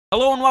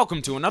Hello and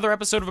welcome to another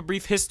episode of A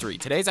Brief History.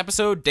 Today's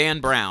episode,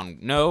 Dan Brown.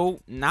 No,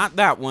 not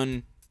that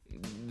one.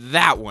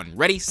 That one.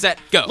 Ready, set,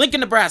 go. Lincoln,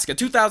 Nebraska,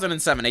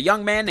 2007. A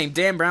young man named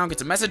Dan Brown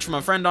gets a message from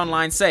a friend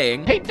online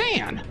saying, "Hey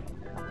Dan,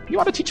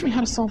 you ought to teach me how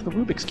to solve the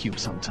Rubik's Cube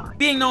sometime."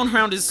 Being known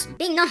around his school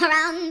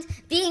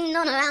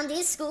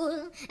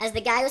as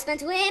the guy who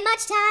spent way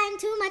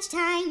too much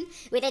time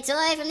with a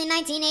toy from the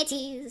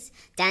 1980s.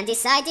 Dan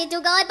decided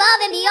to go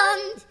above and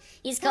beyond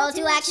his call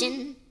to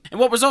action. And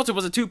what resulted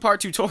was a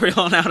two-part tutorial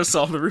on how to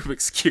solve the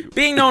Rubik's Cube.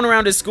 Being known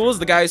around his school as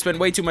the guy who spent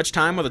way too much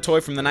time with a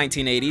toy from the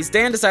 1980s,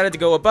 Dan decided to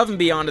go above and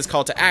beyond his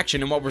call to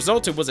action, and what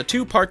resulted was a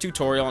two-part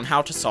tutorial on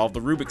how to solve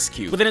the Rubik's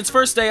Cube. Within its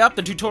first day up,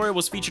 the tutorial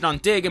was featured on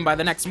Dig, and by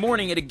the next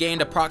morning, it had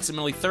gained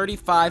approximately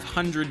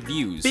 3,500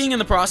 views. Being in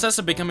the process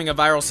of becoming a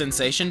viral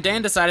sensation,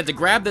 Dan decided to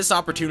grab this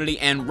opportunity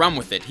and run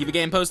with it. He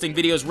began posting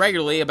videos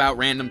regularly about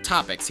random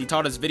topics. He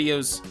taught his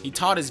videos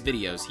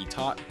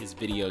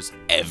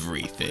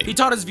everything. He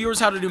taught his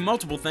viewers how to do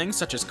multiple things,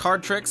 such as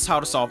card tricks, how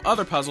to solve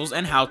other puzzles,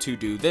 and how to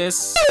do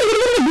this.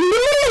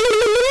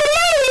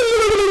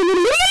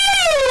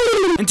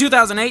 In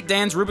 2008,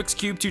 Dan's Rubik's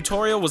Cube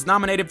tutorial was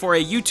nominated for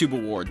a YouTube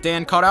award.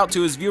 Dan called out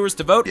to his viewers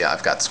to vote. Yeah,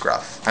 I've got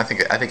scruff. I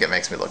think it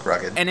makes me look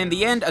rugged. And in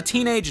the end, a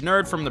teenage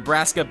nerd from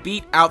Nebraska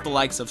beat out the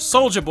likes of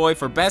Soulja Boy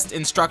for best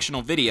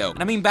instructional video.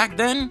 And I mean, back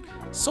then,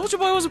 Soulja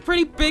Boy was a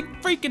pretty big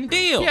freaking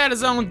deal. He had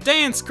his own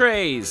dance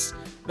craze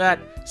that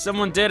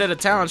someone did at a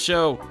talent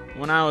show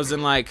when I was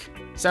in like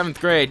 7th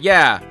grade.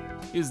 Yeah.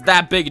 He was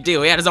that big a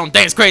deal. He had his own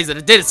dance craze that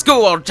he did at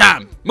school all the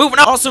time. Moving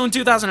on. Also in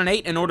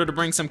 2008, in order to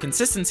bring some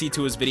consistency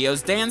to his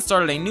videos, Dan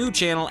started a new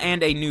channel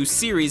and a new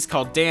series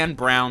called Dan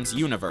Brown's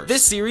Universe.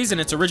 This series, in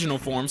its original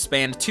form,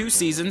 spanned 2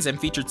 seasons and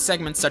featured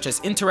segments such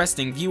as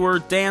Interesting Viewer,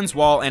 Dan's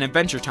Wall, and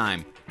Adventure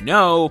Time.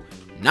 No,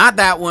 not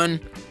that one.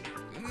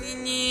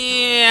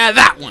 Yeah,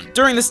 that one.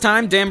 During this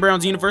time, Dan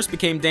Brown's Universe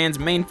became Dan's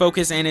main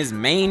focus, and his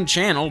main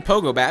channel,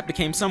 Pogobat,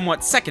 became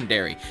somewhat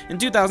secondary. In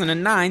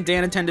 2009,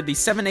 Dan attended the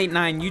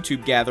 789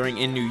 YouTube gathering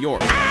in New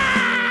York.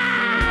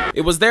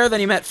 It was there that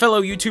he met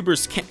fellow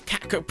YouTubers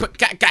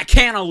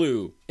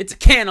Canaloo. It's a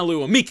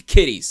Canaloo, Mika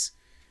Kitties.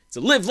 It's a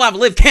Live Lava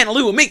Live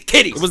Canaloo, Mika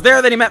Kitties. It was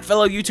there that he met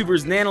fellow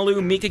YouTubers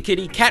Nanaloo, Mika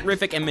Kitty,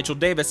 Catrific, and Mitchell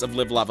Davis of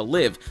Live Lava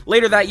Live.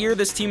 Later that year,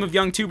 this team of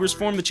young tubers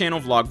formed the channel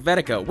Vlog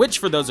Vetico, which,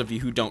 for those of you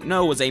who don't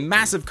know, was a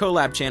massive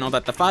collab channel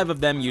that the 5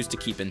 of them used to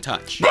keep in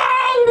touch.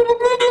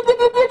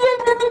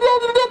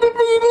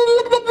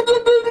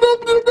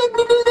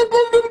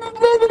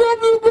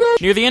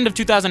 Near the end of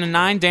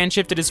 2009, Dan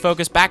shifted his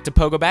focus back to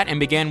Pogobat and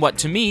began what,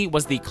 to me,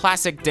 was the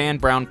classic Dan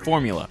Brown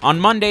formula. On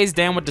Mondays,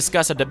 Dan would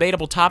discuss a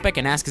debatable topic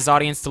and ask his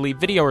audience to leave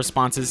video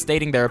responses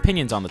stating their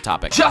opinions on the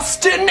topic.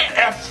 Justin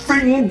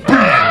effing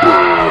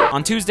Bieber!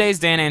 On Tuesdays,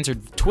 Dan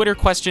answered Twitter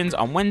questions.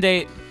 On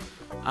Wednesday...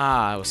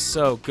 it was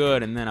so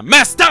good, and then I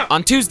messed up!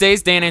 On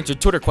Tuesdays, Dan answered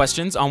Twitter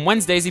questions. On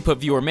Wednesdays, he put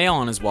viewer mail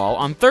on his wall.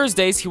 On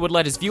Thursdays, he would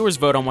let his viewers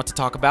vote on what to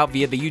talk about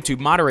via the YouTube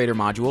moderator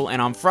module. And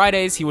on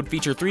Fridays, he would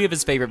feature 3 of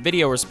his favorite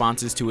video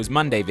responses to his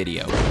Monday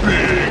video.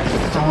 Big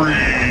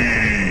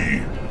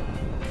 3.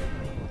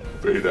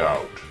 Fade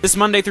out. This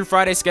Monday through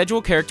Friday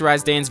schedule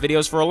characterized Dan's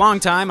videos for a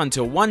long time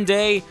until one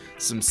day,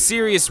 some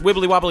serious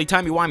wibbly-wobbly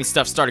timey-wimey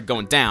stuff started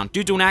going down.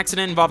 Due to an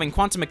accident involving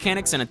quantum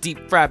mechanics and a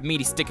deep-fried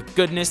meaty stick of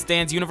goodness,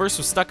 Dan's universe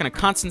was stuck in a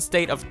constant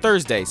state of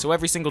Thursday, so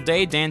every single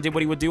day, Dan did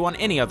what he would do on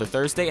any other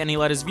Thursday, and he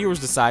let his viewers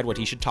decide what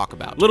he should talk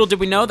about. Little did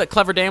we know that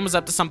Clever Dan was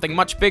up to something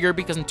much bigger,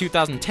 because in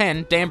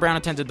 2010, Dan Brown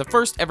attended the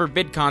first ever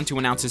VidCon to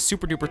announce his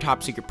super-duper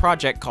top-secret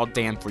project called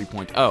Dan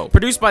 3.0.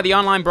 Produced by the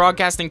online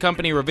broadcasting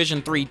company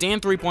Revision 3, Dan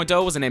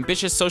 3.0 was an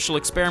ambitious social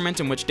experiment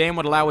in which Dan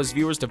would allow his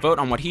viewers to vote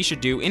on what he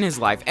should do in his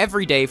life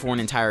every day for an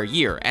entire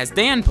year. As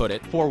Dan put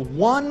it, For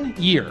 1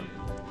 year,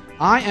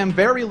 I am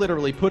very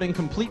literally putting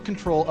complete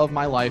control of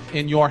my life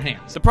in your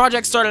hands. the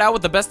project started out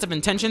with the best of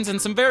intentions,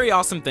 and some very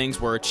awesome things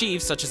were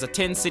achieved, such as a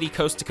 10-city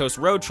coast-to-coast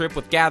road trip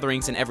with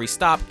gatherings in every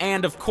stop,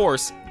 and of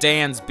course,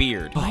 Dan's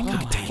beard. Oh my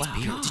God, Dan's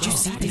beard. Did you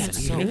see that?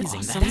 That's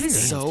amazing. That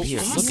is so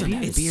awesome.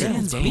 It's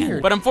Dan's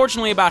beard. But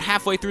unfortunately, about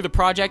halfway through the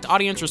project,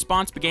 audience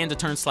response began to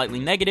turn slightly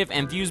negative,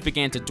 and views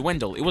began to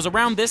dwindle. It was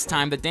around this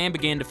time that Dan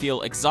began to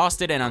feel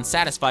exhausted and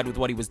unsatisfied with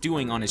what he was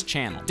doing on his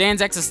channel.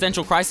 Dan's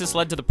existential crisis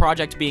led to the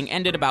project being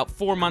ended about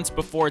 4 months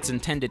before its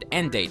intended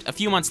end date. A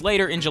few months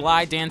later, in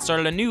July, Dan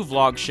started a new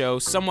vlog show,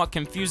 somewhat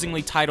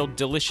confusingly titled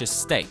Delicious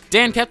Steak.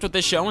 Dan kept with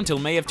this show until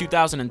May of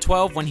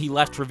 2012 when he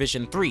left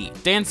Revision 3.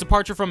 Dan's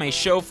departure from a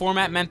show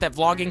format meant that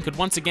vlogging could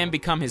once again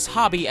become his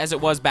hobby as it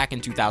was back in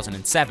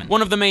 2007.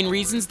 One of the main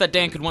reasons that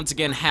Dan could once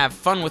again have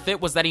fun with it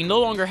was that he no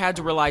longer had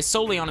to rely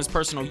solely on his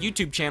personal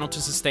YouTube channel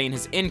to sustain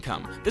his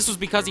income. This was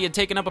because he had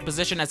taken up a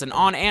position as an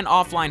on- and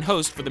offline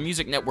host for the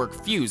music network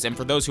Fuse, and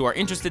for those who are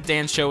interested,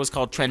 Dan's show is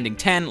called Trending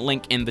 10,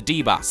 link in the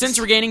D-box. Since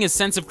regaining his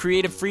sense of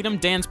creative freedom,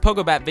 Dan's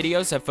Pogobat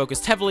videos have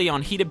focused heavily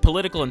on heated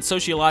political and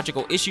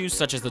sociological issues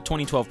such as the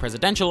 2012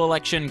 presidential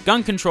election,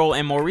 gun control,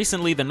 and more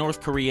recently, the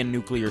North Korean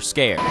nuclear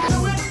scare.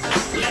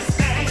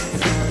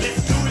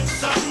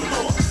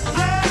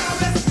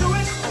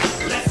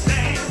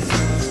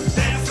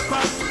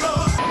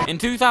 In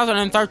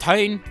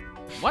 2013,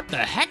 What the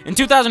heck? In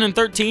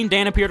 2013,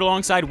 Dan appeared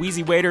alongside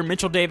Wheezy Waiter,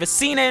 Mitchell Davis,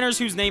 CNNers,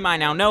 whose name I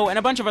now know, and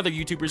a bunch of other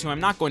YouTubers who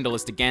I'm not going to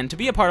list again to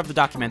be a part of the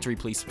documentary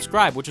Please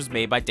Subscribe, which was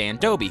made by Dan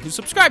Doby, who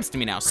subscribes to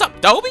me now. Sup,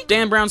 Doby?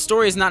 Dan Brown's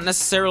story is not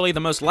necessarily the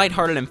most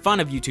lighthearted and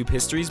fun of YouTube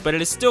histories, but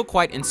it is still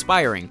quite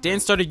inspiring. Dan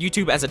started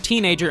YouTube as a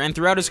teenager, and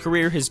throughout his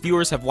career, his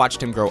viewers have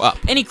watched him grow up.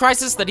 Any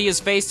crisis that he has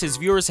faced, his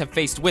viewers have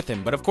faced with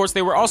him, but of course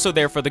they were also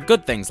there for the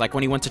good things, like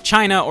when he went to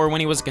China or when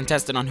he was a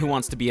contestant on Who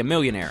Wants to Be a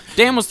Millionaire.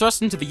 Dan was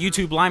thrust into the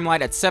YouTube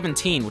limelight at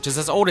 17, which is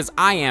as old as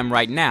I am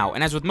right now,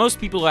 and as with most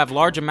people who have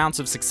large amounts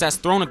of success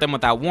thrown at them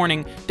without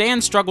warning, Dan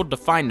struggled to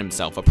find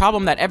himself, a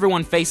problem that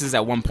everyone faces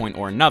at one point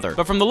or another.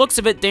 But from the looks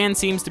of it, Dan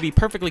seems to be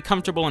perfectly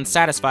comfortable and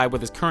satisfied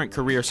with his current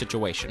career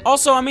situation.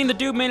 Also, I mean, the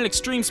dude made an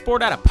extreme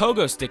sport out of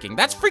pogo sticking.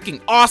 That's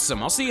freaking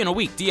awesome. I'll see you in a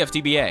week,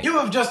 DFTBA. You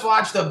have just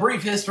watched a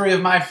brief history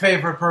of my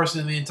favorite person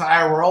in the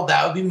entire world.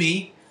 That would be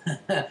me.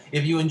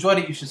 If you enjoyed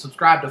it, you should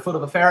subscribe to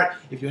FootofaFerret.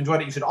 If you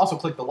enjoyed it, you should also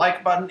click the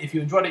like button. If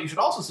you enjoyed it, you should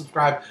also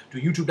subscribe to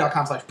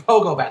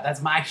youtube.com/Pogobat.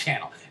 That's my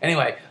channel.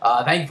 Anyway,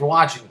 thank you for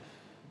watching.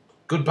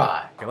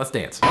 Goodbye. Okay, let's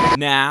dance.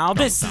 Now,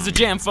 this is a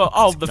jam for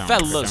all the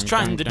fellas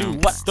trying to do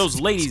what those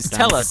ladies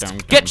tell us.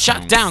 Get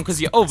shot down cause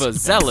you're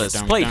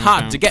overzealous. Play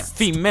hard to get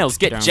females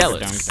get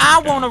jealous.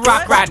 I wanna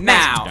rock right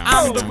now.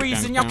 I'm the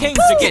reason y'all came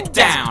to get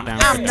down.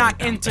 I'm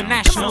not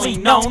internationally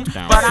known,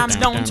 but I'm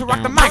known to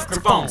rock the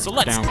microphone. So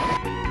let's...